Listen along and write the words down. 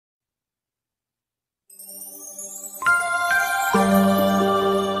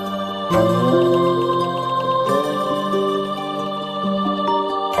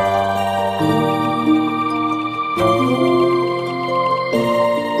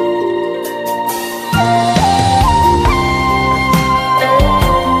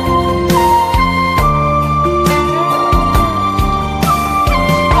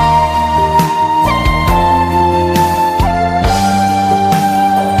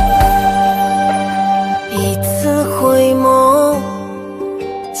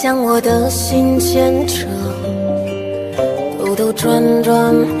将我的心牵扯，兜兜转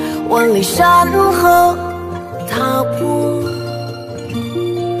转，万里山河踏破，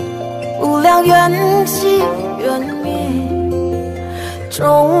无量缘起缘灭，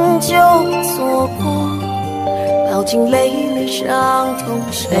终究错过。饱经泪泪伤痛，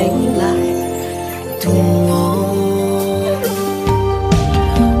谁来渡我？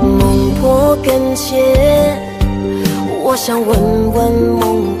梦破跟前，我想问问孟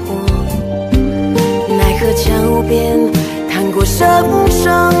婆，奈何桥边谈过生生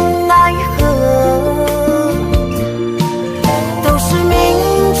奈何，都是命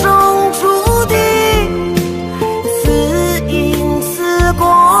中注定，此因此果。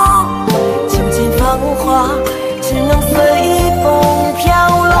秋千芳华，只能随风飘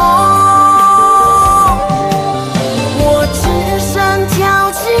落。我只身跳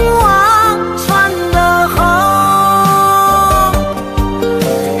进忘川的河。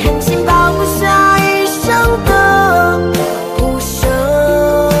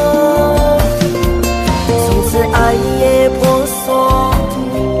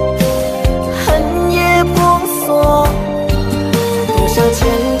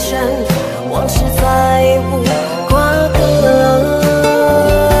往事再无瓜葛，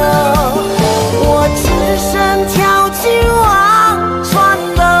我只身跳进忘川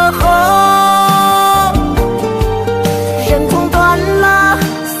的河，任风断了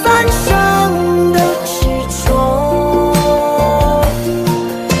三生的执着。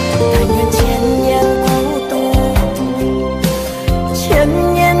但愿千年孤独，千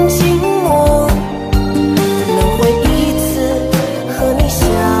年寂寞，能回一次和你相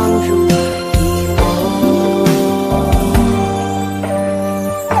入。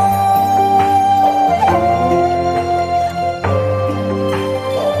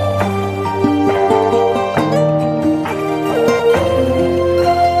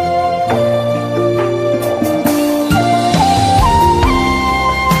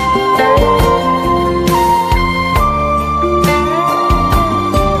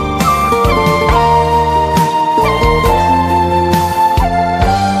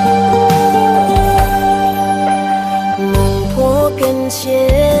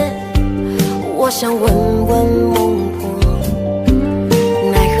我想问问孟婆，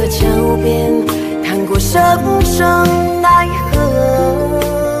奈何桥边谈过生生奈何，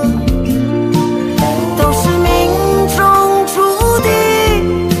都是命中注定，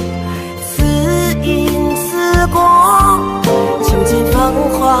此因此果。秋千芳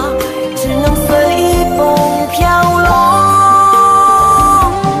华，只能随风飘落。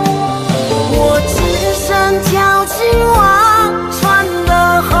我只身跳进忘川的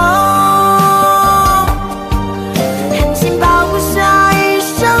河，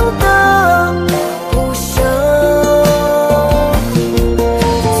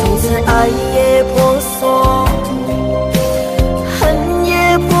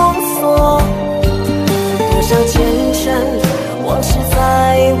往事再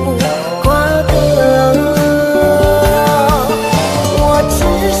无